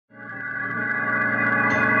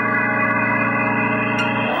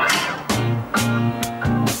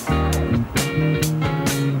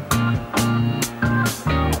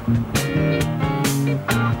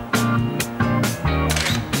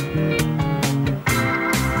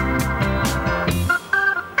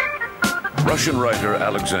Russian writer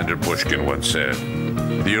Alexander Pushkin once said,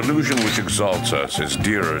 "The illusion which exalts us is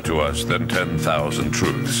dearer to us than 10,000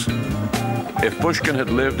 truths." If Pushkin had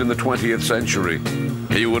lived in the 20th century,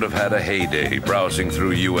 he would have had a heyday browsing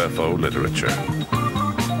through UFO literature.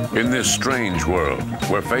 In this strange world,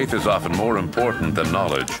 where faith is often more important than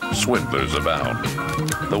knowledge, swindlers abound.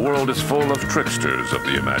 The world is full of tricksters of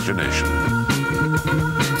the imagination.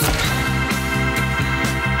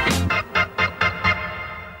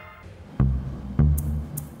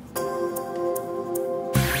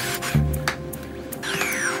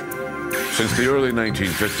 Since the early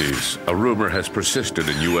 1950s, a rumor has persisted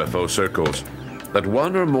in UFO circles that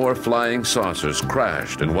one or more flying saucers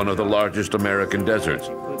crashed in one of the largest American deserts,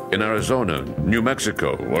 in Arizona, New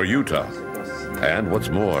Mexico, or Utah. And what's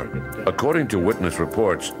more, according to witness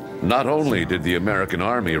reports, not only did the American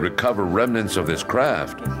Army recover remnants of this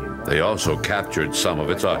craft, they also captured some of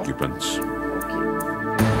its occupants.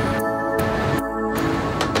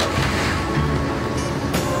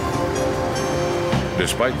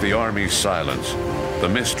 Despite the Army's silence, the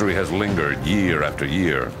mystery has lingered year after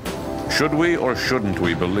year. Should we or shouldn't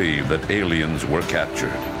we believe that aliens were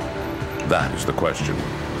captured? That is the question.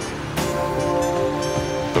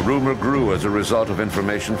 The rumor grew as a result of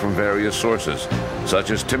information from various sources, such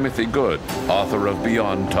as Timothy Good, author of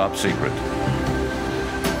Beyond Top Secret.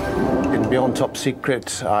 In Beyond Top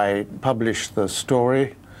Secret, I published the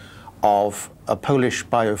story of a Polish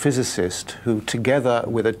biophysicist who, together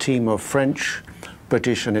with a team of French,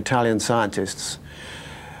 British and Italian scientists,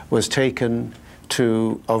 was taken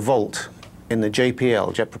to a vault in the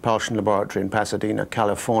JPL, Jet Propulsion Laboratory in Pasadena,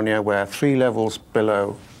 California, where 3 levels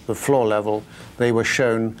below the floor level, they were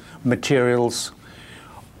shown materials,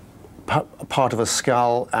 part of a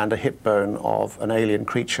skull and a hip bone of an alien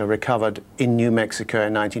creature recovered in New Mexico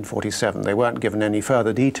in 1947. They weren't given any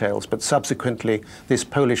further details, but subsequently this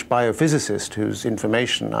Polish biophysicist, whose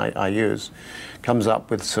information I use, comes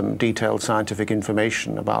up with some detailed scientific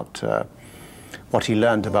information about what he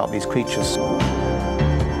learned about these creatures.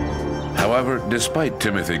 However, despite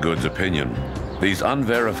Timothy Good's opinion, these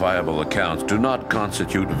unverifiable accounts do not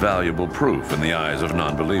constitute valuable proof in the eyes of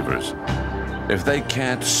non-believers. If they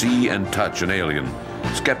can't see and touch an alien,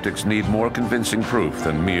 skeptics need more convincing proof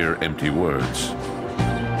than mere empty words.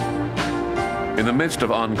 In the midst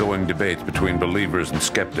of ongoing debates between believers and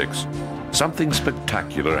skeptics, something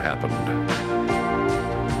spectacular happened.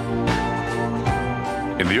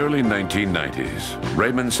 In the early 1990s,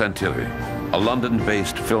 Ray Santilli, a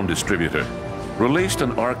London-based film distributor, released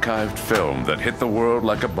an archived film that hit the world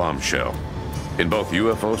like a bombshell in both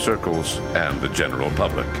UFO circles and the general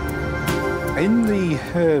public. In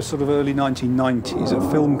the sort of early 1990s,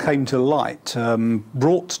 a film came to light,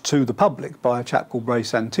 brought to the public by a chap called Ray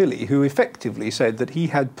Santilli, who effectively said that he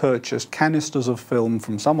had purchased canisters of film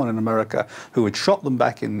from someone in America who had shot them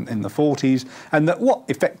back in the 40s, and that what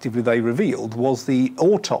effectively they revealed was the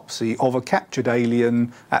autopsy of a captured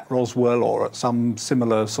alien at Roswell or at some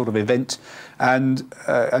similar sort of event, and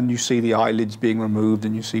you see the eyelids being removed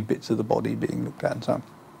and you see bits of the body being looked at and so on.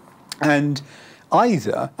 And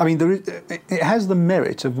either, I mean, it has the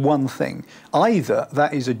merit of one thing. Either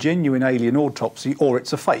that is a genuine alien autopsy or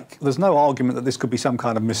it's a fake. There's no argument that this could be some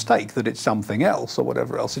kind of mistake, that it's something else or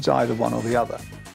whatever else. It's either one or the other.